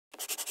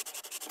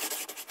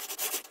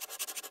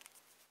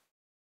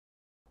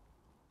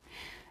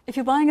If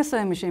you're buying a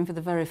sewing machine for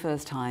the very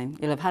first time,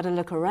 you'll have had a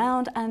look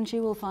around and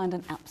you will find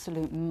an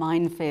absolute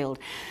minefield.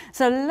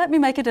 So let me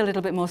make it a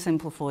little bit more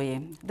simple for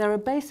you. There are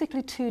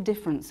basically two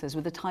differences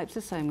with the types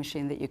of sewing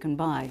machine that you can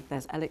buy.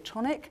 There's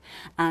electronic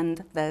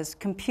and there's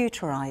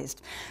computerized.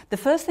 The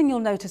first thing you'll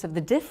notice of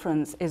the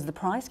difference is the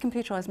price.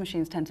 Computerized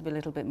machines tend to be a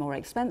little bit more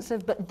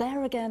expensive, but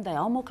there again, they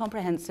are more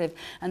comprehensive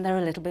and they're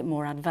a little bit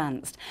more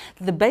advanced.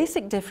 The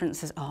basic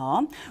differences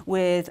are,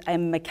 with a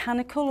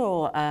mechanical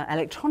or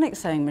electronic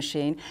sewing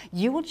machine,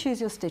 you will choose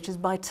your stitches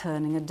by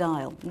turning a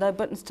dial. No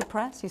buttons to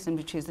press, you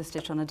simply choose the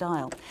stitch on a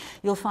dial.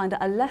 You'll find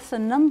a lesser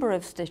number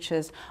of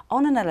stitches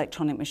on an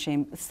electronic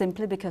machine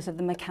simply because of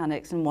the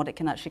mechanics and what it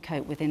can actually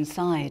cope with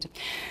inside.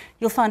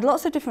 You'll find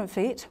lots of different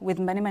feet with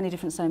many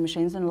different sewing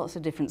machines and lots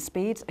of different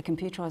speeds. A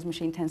computerized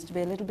machine tends to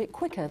be a little bit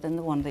quicker than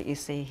the one that you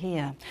see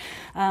here.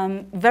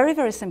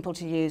 Very simple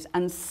to use,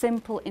 and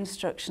simple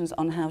instructions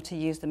on how to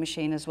use the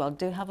machine as well.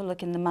 Do have a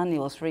look in the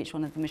manuals for each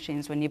one of the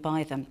machines when you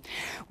buy them.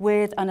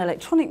 With an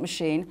electronic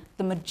machine,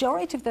 the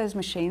majority of those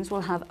machines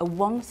will have a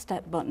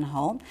one-step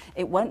buttonhole.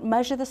 It won't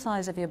measure the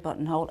size of your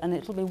buttonhole and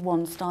it'll be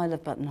one style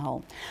of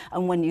buttonhole.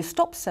 And when you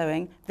stop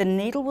sewing, the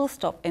needle will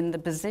stop in the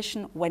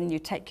position when you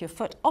take your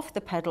foot off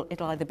the pedal.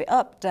 It'll either be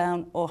up,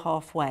 down or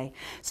halfway.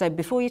 So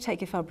before you take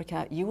your fabric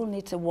out, you will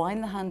need to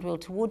wind the hand wheel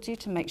towards you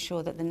to make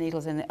sure that the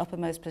needle's in the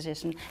uppermost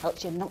position,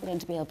 else you're not going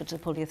to be able to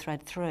pull your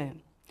thread through.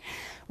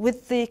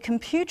 With the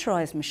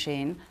computerized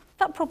machine,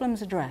 that problem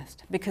is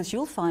addressed because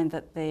you'll find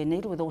that the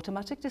needle will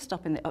automatically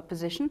stop in the up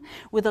position.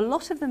 With a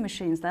lot of the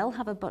machines, they'll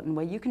have a button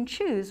where you can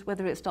choose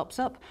whether it stops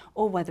up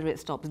or whether it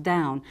stops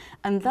down.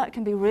 And that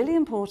can be really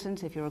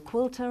important if you're a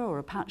quilter or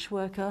a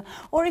patchworker,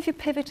 or if you're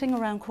pivoting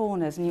around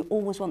corners and you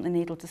always want the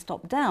needle to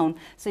stop down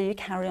so you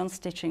carry on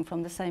stitching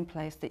from the same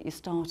place that you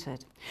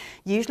started.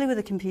 Usually with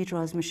a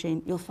computerized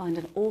machine, you'll find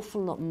an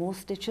awful lot more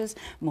stitches,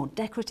 more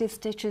decorative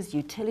stitches,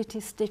 utility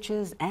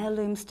stitches,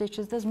 heirloom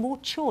stitches. There's more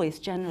choice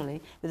generally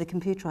with a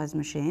computerized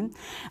machine,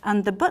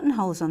 and the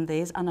buttonholes on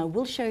these, and I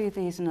will show you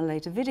these in a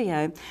later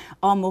video,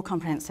 are more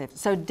comprehensive.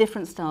 So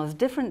different styles,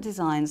 different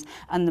designs,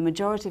 and the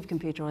majority of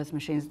computerized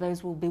machines,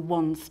 those will be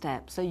one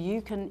step. So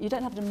you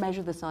don't have to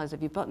measure the size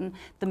of your button,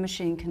 the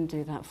machine can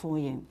do that for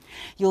you.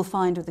 You'll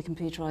find with the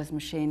computerized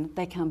machine,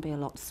 they can be a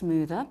lot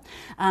smoother,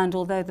 and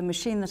although the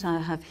machine that I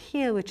have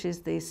here, which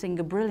is the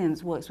Singer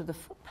Brilliance, works with a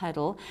foot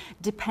pedal,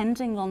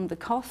 depending on the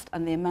cost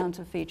and the amount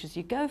of features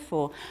you go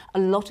for, a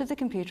lot of the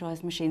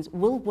computerized machines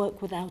will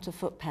work without a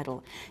foot pedal.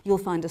 You'll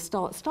find a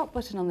start-stop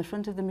button on the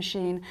front of the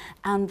machine,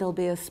 and there'll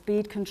be a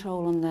speed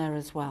control on there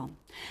as well.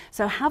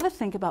 So have a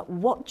think about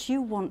what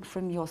you want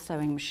from your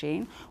sewing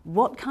machine.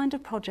 What kind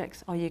of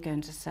projects are you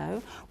going to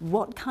sew?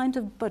 What kind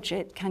of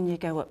budget can you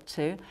go up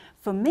to?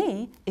 For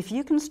me, if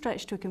you can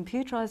stretch to a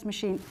computerized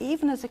machine,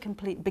 even as a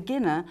complete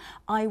beginner,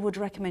 I would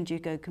recommend you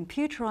go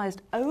computerized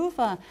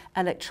over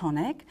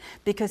electronic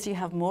because you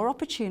have more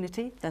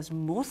opportunity, there's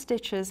more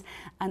stitches,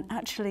 and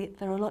actually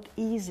they're a lot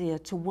easier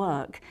to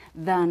work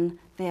than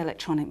the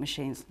electronic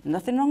machines.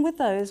 Nothing wrong with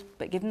those,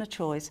 but given a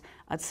choice,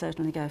 I'd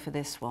certainly go for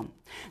this one.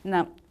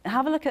 Now,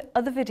 have a look at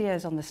other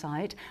videos on the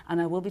site, and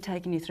I will be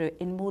taking you through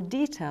in more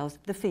details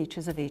the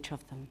features of each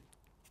of them.